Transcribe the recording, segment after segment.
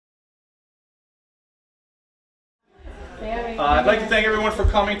I'd like to thank everyone for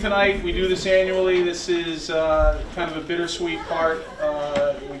coming tonight. We do this annually. This is kind of a bittersweet part.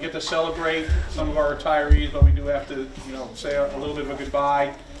 We get to celebrate some of our retirees, but we do have to, say a little bit of a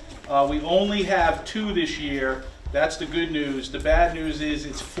goodbye. We only have 2 this year. That's the good news. The bad news is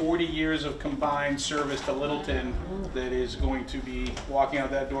it's 40 years of combined service to Littleton that is going to be walking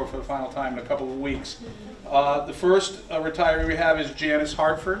out that door for the final time in a couple of weeks. The first retiree we have is Janice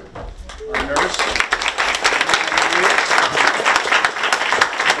Hartford, our nurse.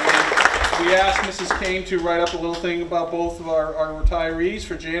 And we asked Mrs. Kane to write up a little thing about both of our retirees.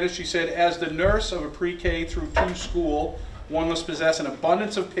 For Janice, she said, as the nurse of a pre-K through 2 school, one must possess an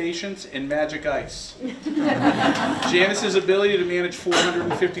abundance of patience and magic ice. Janice's ability to manage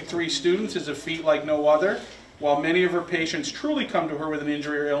 453 students is a feat like no other. While many of her patients truly come to her with an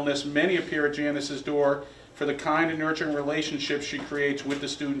injury or illness, many appear at Janice's door for the kind and nurturing relationships she creates with the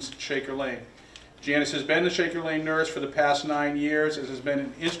students at Shaker Lane. Janice has been the Shaker Lane nurse for the past 9 years and has been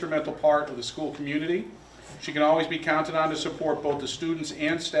an instrumental part of the school community. She can always be counted on to support both the students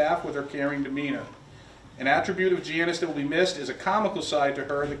and staff with her caring demeanor. An attribute of Janice that will be missed is a comical side to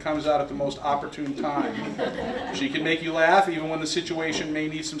her that comes out at the most opportune time. She can make you laugh even when the situation may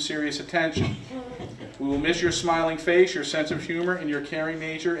need some serious attention. We will miss your smiling face, your sense of humor, and your caring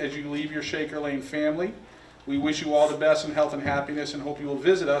nature as you leave your Shaker Lane family. We wish you all the best in health and happiness and hope you will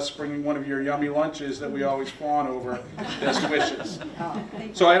visit us bringing one of your yummy lunches that we always fawn over. Best wishes.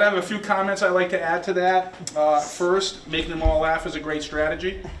 So I have a few comments I'd like to add to that. First, making them all laugh is a great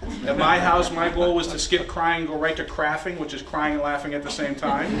strategy. At my house, my goal was to skip crying and go right to crafting, which is crying and laughing at the same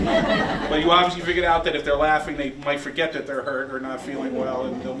time. But you obviously figured out that if they're laughing, they might forget that they're hurt or not feeling well,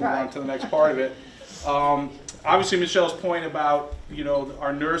 and they'll move on to the next part of it. Obviously, Michelle's point about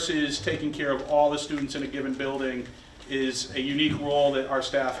our nurses taking care of all the students in a given building is a unique role that our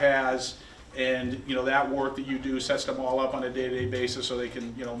staff has, and that work that you do sets them all up on a day-to-day basis so they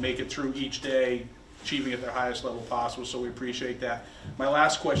can make it through each day, achieving at their highest level possible. So we appreciate that. My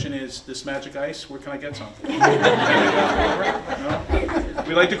last question is this magic ice. Where can I get some? No?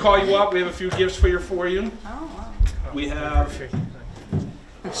 We'd like to call you up. We have a few gifts for you. We have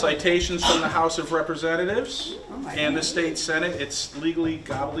citations from the House of Representatives and the State Senate. It's legally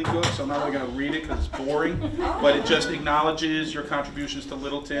gobbledygook, so I'm not really going to read it because it's boring, but it just acknowledges your contributions to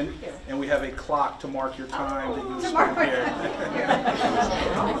Littleton, and we have a clock to mark your time that you spent here.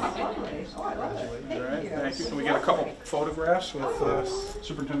 All right, thank you. Can we get a couple photographs with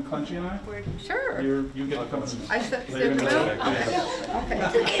Superintendent Clenchy and I? Sure. You get to come. I sit in the middle? Okay.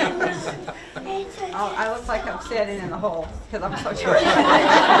 I look like I'm standing in the hole because I'm so short.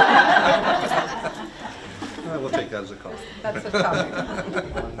 We'll take that as a compliment. That's a topic.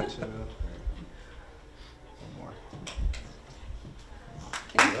 1, 2, 3. One more.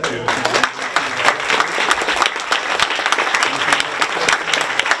 Thank you.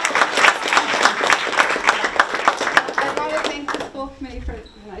 I want to thank the school committee for the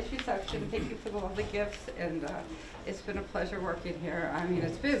nice reception. Thank you for the lovely gifts, and it's been a pleasure working here. I mean,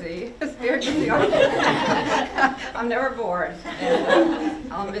 it's busy. It's very busy. I'm never bored,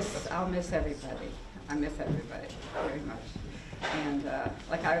 and I'll miss everybody. I miss everybody very much. And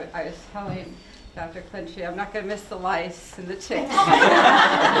like I was telling Dr. Clenchy, I'm not going to miss the lice and the ticks.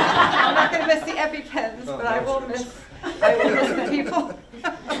 I'm not going to miss the EpiPens, but I will miss the people.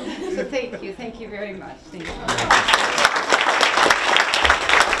 So thank you very much. Thank you.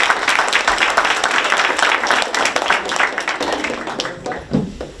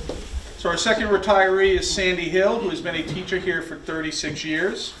 So our second retiree is Sandy Hill, who has been a teacher here for 36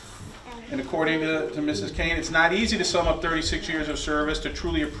 years. And according to Mrs. Kane, it's not easy to sum up 36 years of service to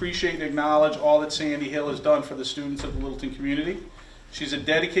truly appreciate and acknowledge all that Sandy Hill has done for the students of the Littleton community. She's a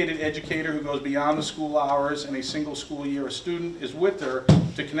dedicated educator who goes beyond the school hours, and a single school year a student is with her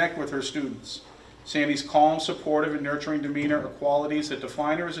to connect with her students. Sandy's calm, supportive, and nurturing demeanor are qualities that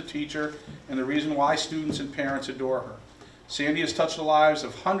define her as a teacher and the reason why students and parents adore her. Sandy has touched the lives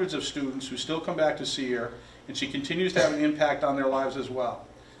of hundreds of students who still come back to see her, and she continues to have an impact on their lives as well.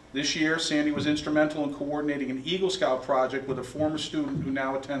 This year, Sandy was instrumental in coordinating an Eagle Scout project with a former student who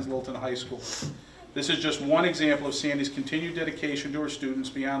now attends Littleton High School. This is just one example of Sandy's continued dedication to her students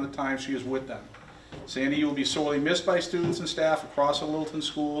beyond the time she is with them. Sandy, you will be sorely missed by students and staff across the Littleton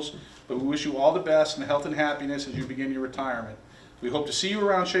schools, but we wish you all the best and health and happiness as you begin your retirement. We hope to see you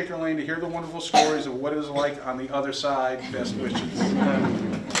around Shaker Lane to hear the wonderful stories of what it is like on the other side. Best wishes.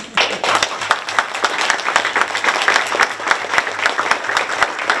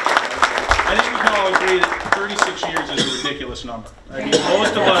 I think we can all agree that 36 years is a ridiculous number. I mean,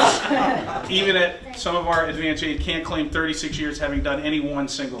 most of us, even at some of our advanced age, can't claim 36 years having done any one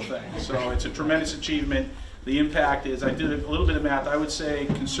single thing. So it's a tremendous achievement. The impact is, I did a little bit of math, I would say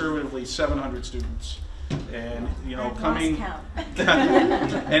conservatively 700 students. And, you know, coming,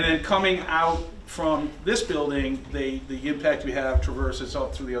 and then coming out from this building, the impact we have traverses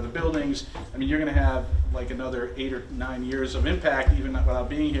up through the other buildings. I mean, you're going to have like another 8 or 9 years of impact even without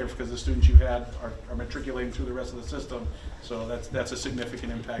being here, because the students you've had are matriculating through the rest of the system. So that's a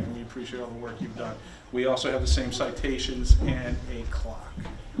significant impact, and we appreciate all the work you've done. We also have the same citations and a clock.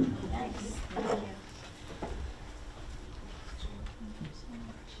 Thanks. Thank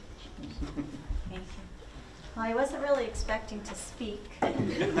you. Well, I wasn't really expecting to speak, but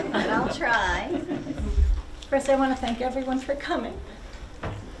I'll try. First, I want to thank everyone for coming,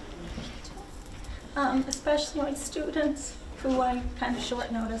 especially my students, who I kind of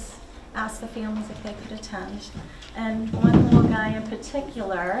short notice asked the families if they could attend. And one little guy in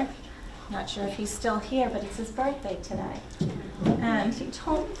particular, not sure if he's still here, but it's his birthday today. And he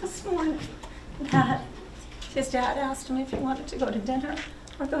told me this morning that his dad asked him if he wanted to go to dinner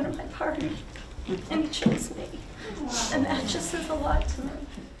or go to my party, and he chose me. And that just says a lot to me.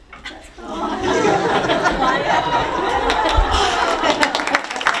 That's I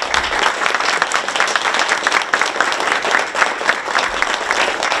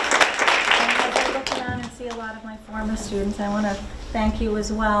look around and see a lot of my former students. I want to thank you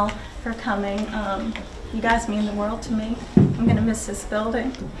as well for coming. You guys mean the world to me. I'm going to miss this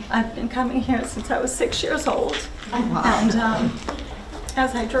building. I've been coming here since I was 6 years old. Oh, wow. And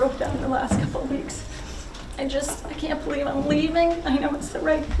as I drove down the last couple of weeks, I can't believe I'm leaving. I know it's the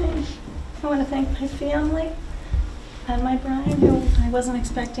right thing. I want to thank my family and my Brian, who I wasn't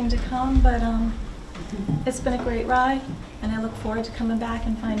expecting to come, but it's been a great ride, and I look forward to coming back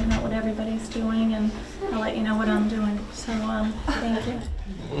and finding out what everybody's doing, and I'll let you know what I'm doing. So thank you.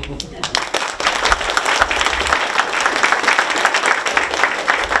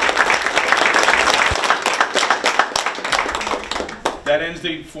 That ends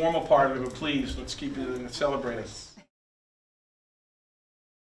the formal part of it, but please, let's keep it celebrating.